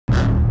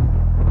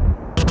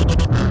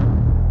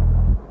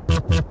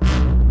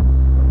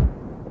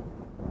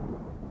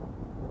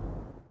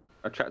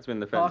trapped him in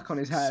the fence. Park on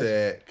his head.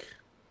 Sick.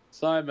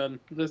 Simon,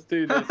 let's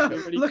do this.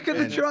 Look at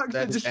the truck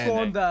that just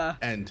spawned there.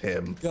 End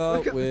him.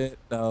 Going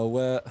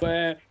nowhere.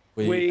 Where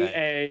we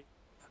ain't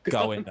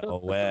going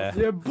nowhere.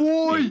 Yeah,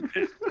 boy.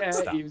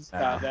 Yeah, you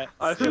start that.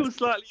 I feel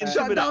slightly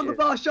Shut down the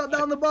bus. Shut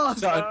down the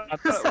bus. What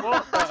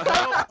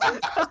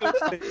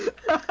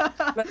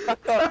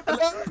the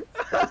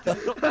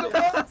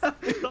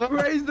hell?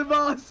 Raise the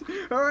bus.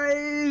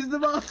 Raise the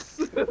bus.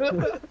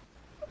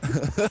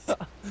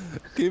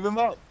 Keep him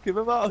up. Keep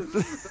him up.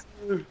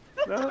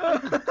 No.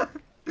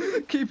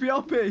 Keep it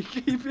uppy.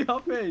 Keep it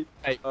uppy.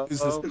 Hey, who's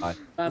this guy?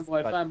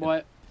 Fanboy,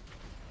 fanboy.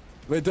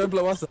 Wait, don't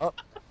blow us up.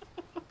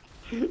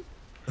 Fuck,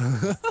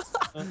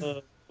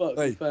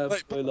 Wait,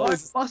 fanboy, wait, like.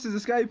 Bus is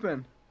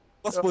escaping.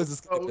 Bus boys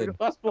escaping.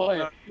 Bus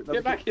boy,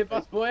 get back here,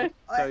 bus boy.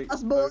 Hey,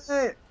 that's boy.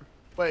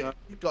 Wait,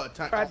 you got a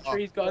tank.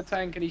 Crabtree's got a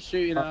tank and he's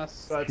shooting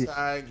us. Got a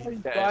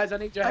tank. Guys, I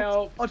need your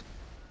help.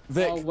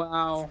 Vic, Oh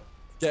wow.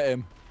 get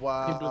him. He blew me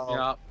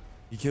Wow. up.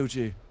 He killed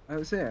you. I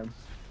don't see him.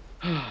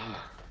 I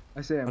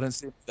see I him. don't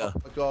see him either.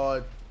 Oh my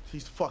god,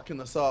 he's fucking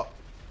us up.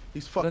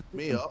 He's fucking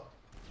me up.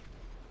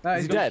 No,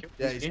 Is he gone. dead?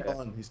 Yeah, he's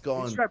gone. He's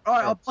gone.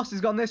 Alright, our bus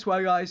has gone this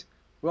way, guys.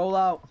 Roll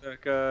out.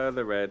 Zerka,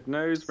 the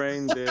red-nosed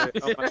reindeer.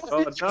 Oh my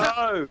god,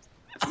 no!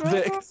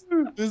 Vic,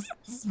 this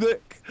is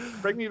Vic.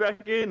 Bring me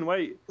back in.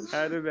 Wait,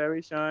 had a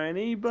very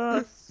shiny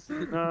bus.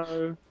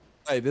 No.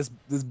 Hey, this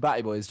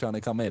batty boy is trying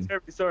to come in.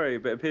 Terribly sorry,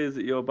 but it appears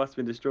that your bus has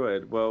been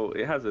destroyed. Well,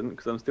 it hasn't,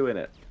 because I'm still in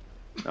it.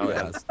 Oh, it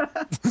has.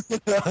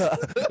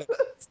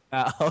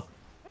 Ow. Fit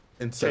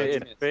Insert. it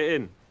in. Fit it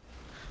in.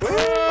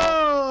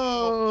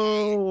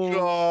 Oh!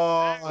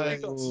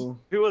 God.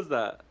 Who was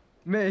that?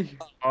 Me.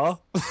 Oh.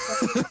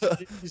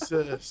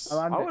 Jesus.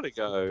 I I want to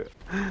go.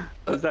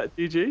 Was that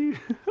GG?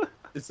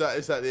 Is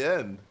that the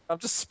end? I'm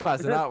just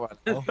spazzing out right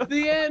now.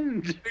 The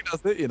end. Who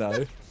does it, you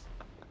know?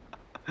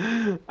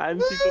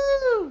 And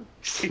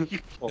Here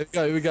we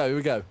go, here we go, here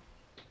we go.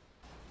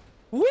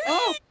 Whee!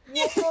 Oh,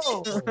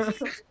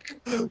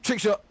 whoa. Trick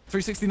shot,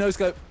 360 no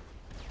scope.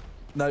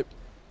 Nope.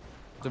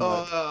 Didn't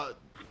work.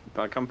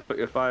 I come put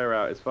your fire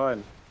out. It's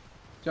fine.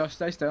 Josh,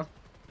 stay still.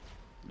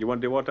 You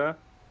want to do water?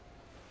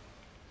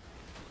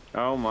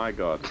 Oh my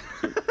god.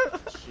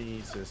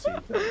 Jesus,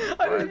 Ethan.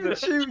 I didn't even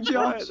shoot,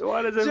 Josh.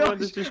 Why does everyone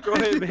just destroy I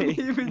didn't me?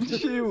 even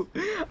shoot.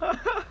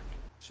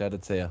 Shed a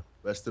tear.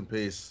 Rest in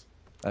peace.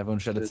 Everyone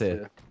shed a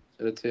tear.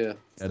 Shed a tear.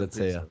 Shed a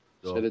tear.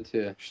 Shed a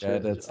tear.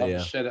 Shed a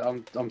tear.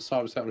 I'm so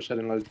upset. I'm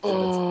shedding loads.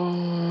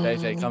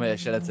 JJ, come here,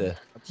 shed a tear.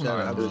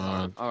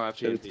 Alright,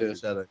 Shed a tear.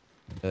 Shadow.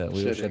 Yeah,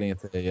 we were shedding a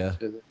tear, yeah.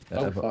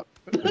 Oh fuck.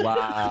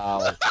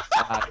 Wow.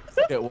 Man, you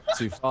took it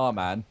too far,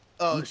 man.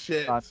 Oh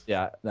shit.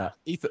 Yeah, no.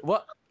 Ethan,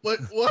 what? What?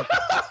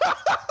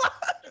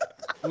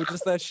 We were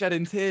just there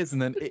shedding tears,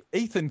 and then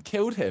Ethan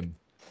killed him.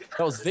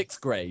 That was Vic's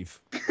grave.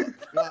 It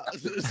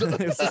was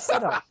the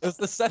setup. It was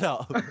the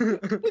setup.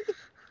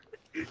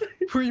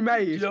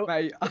 Pre-made,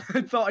 mate. I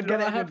thought I'd you get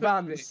know it in what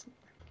advance.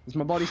 Is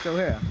my body still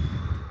here?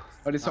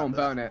 Or did someone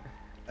burn it?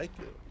 Thank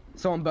you.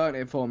 Someone burnt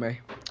it for me.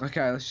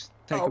 Okay, let's just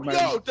take a Oh moment.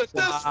 no, the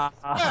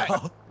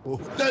disrespect!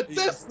 The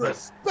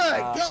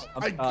disrespect! Oh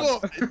my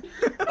god!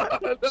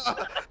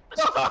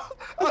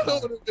 I don't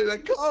want to be in a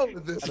car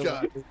with this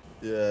guy.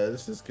 Yeah,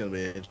 this is gonna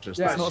be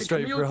interesting. Yeah, It's not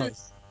straight for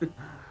us.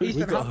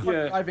 Ethan, got- have fun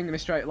yeah. driving in a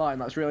straight line.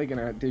 That's really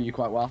gonna do you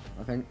quite well,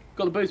 I think.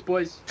 Got the boost,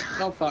 boys.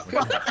 Oh fuck.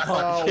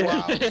 Oh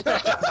wow!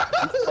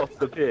 Off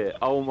the pit.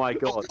 Oh my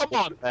god. Come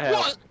on! What the hell?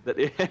 What? At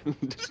the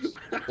end.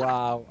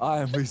 Wow, I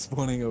am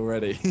respawning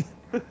already.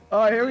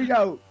 Oh, here we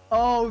go.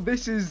 Oh,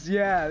 this is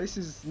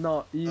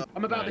not easy.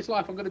 I'm about this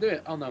life. I'm gonna do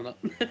it. Oh no, I'm not.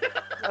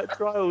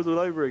 Trials all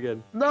over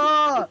again.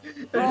 No!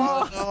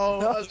 Oh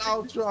no!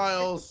 No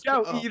trials.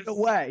 Go Oh. either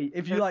way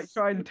if you like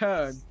try and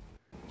turn.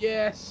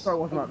 Yes. Sorry,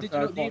 wasn't that the Did you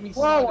not third leave one? me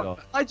Whoa! silent?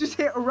 I just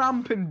hit a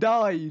ramp and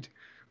died.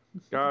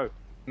 Go.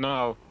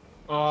 No.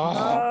 Oh.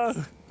 Ah.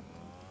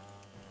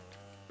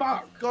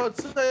 Fuck. God,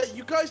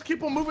 you guys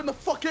keep on moving the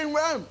fucking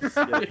ramp.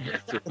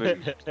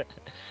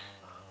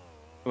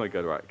 Oh my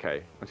god, right, okay.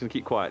 I'm just gonna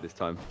keep quiet this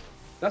time.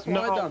 That's what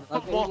I've done.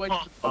 I've always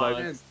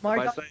Although, My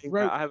by God, saying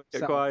rope that, I haven't kept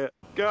sound. quiet.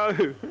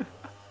 Go!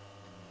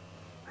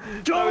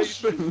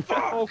 Josh!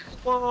 Oh,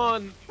 come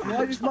on.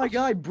 Why does my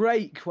guy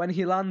break when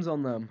he lands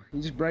on them?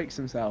 He just breaks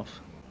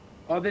himself.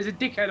 Oh, there's a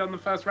dickhead on the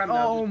first round.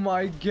 Oh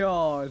my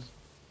god.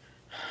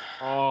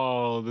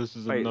 Oh, this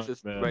is a Wait,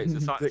 nightmare. wait, so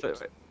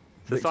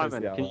Vic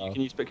Simon, says, can yeah,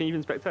 you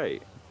even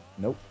spectate?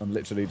 Nope, I'm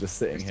literally just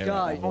sitting This here.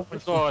 guy. right now. Oh my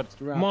god.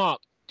 Round.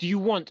 Mark, do you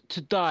want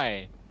to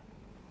die?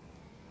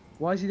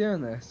 Why is he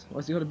doing this?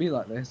 Why's he got to be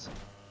like this?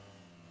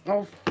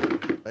 Oh,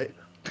 Wait.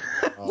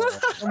 Oh.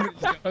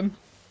 Somebody's done.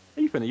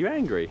 Ethan, are you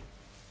angry?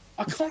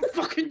 I can't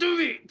fucking do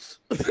it!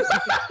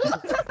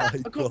 I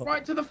got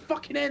right to the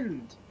fucking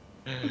end.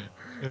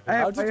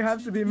 How Hey, did you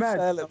have to be mad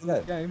fail at on the this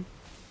end? game.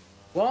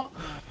 What?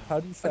 How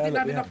do you I fail didn't at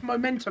have the enough end?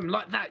 momentum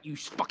like that, you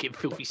fucking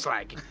filthy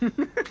slag.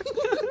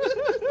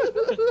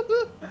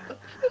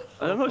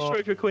 I'm not sure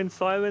if you're calling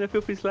Simon a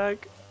filthy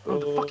slag. Oh,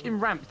 the fucking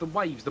ramp, the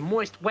waves, the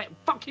moist, wet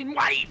fucking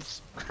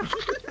waves!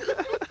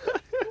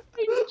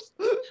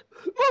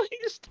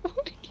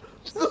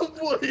 The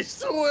What is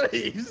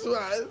sweeps,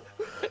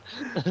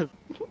 man?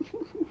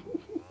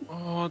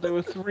 Oh, there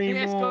were 3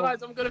 Yes, more.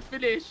 guys, I'm gonna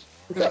finish.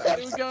 Here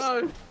we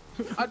go.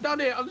 I done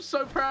it. I'm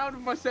so proud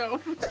of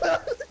myself.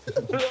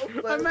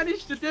 I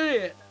managed to do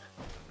it.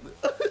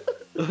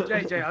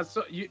 JJ, I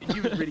saw you.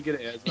 You was really good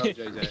at it as well,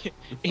 JJ.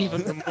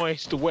 Even the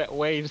moist, wet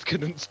waves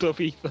couldn't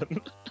stop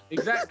Ethan.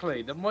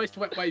 Exactly. The moist,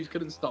 wet waves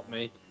couldn't stop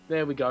me.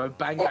 There we go.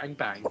 Bang, bang,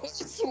 bang.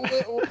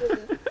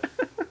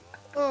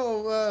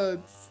 Oh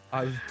man.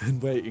 I've been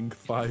waiting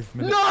 5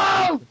 minutes.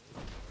 No!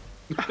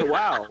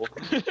 Wow.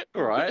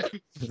 All right.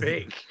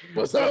 Vic.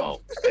 What's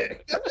up?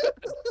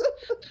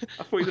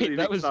 I thought you Wait,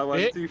 that was I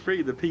it?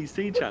 123, the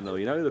PC channel,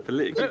 you know, the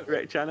politically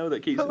correct channel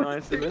that keeps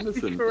nice and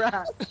innocent.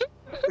 Correct.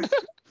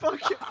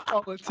 Fucking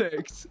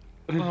politics.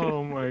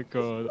 Oh my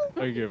god,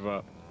 I give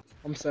up.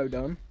 I'm so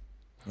done.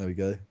 There we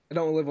go. I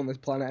don't want to live on this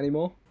planet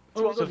anymore.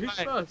 Oh my god, who's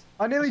Survive. first?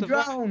 I nearly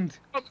Survive. drowned.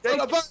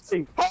 The best.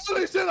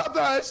 Holy shit, the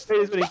best.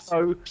 Here's when he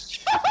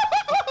goes.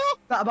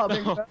 That about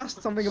being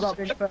first? Something about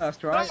being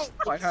first, right?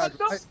 No, I heard,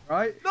 no, right?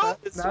 Right? No,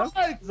 No?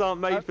 swags. Aren't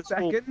made for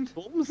small Second.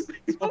 platforms.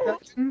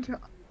 Second.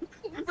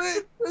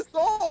 Vic, piss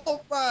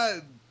off,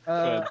 man.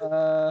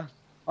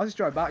 I'll just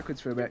drive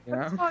backwards for a bit, you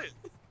know?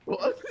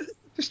 What?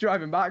 Just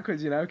driving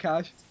backwards, you know,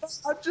 Cash.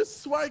 I'm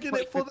just swagging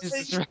it for This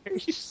is the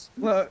race.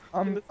 Look,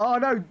 oh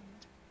no,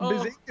 Oh.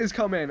 Bazooka's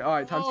coming. All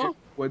right, time to go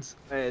backwards.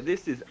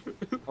 This is.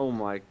 Oh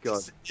my god.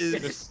 is.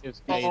 This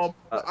is Oh,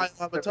 I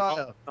have a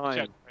tire.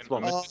 Time.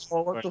 Come on.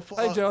 Oh, what the fuck?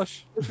 Hey,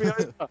 Josh. Push me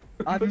over.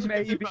 I'm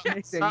maybe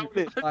missing Sound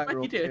it. the I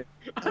spiral. made it.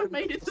 I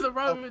made it to the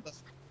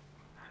roads.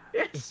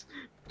 Yes.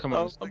 Come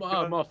on.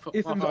 I'm off.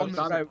 Ethan's on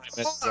the road.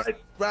 Oh, I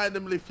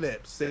randomly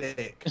flip.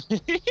 Sick.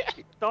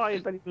 Die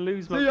and don't even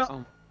lose my. See ya.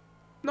 Oh,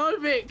 No,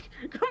 Vic,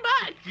 come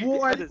back.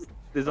 Why? that's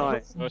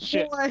design. Oh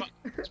shit. Why?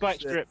 Spike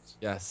stripped.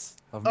 Yes,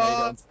 I've made it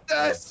onto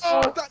Yes.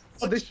 Oh, that.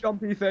 Oh, this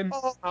jump, Ethan.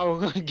 Oh,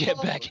 Oh,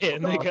 get back here,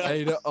 I've nigga.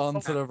 made it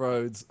onto the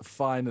roads,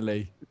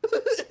 finally.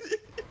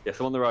 Yes,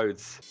 I'm on the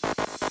roads.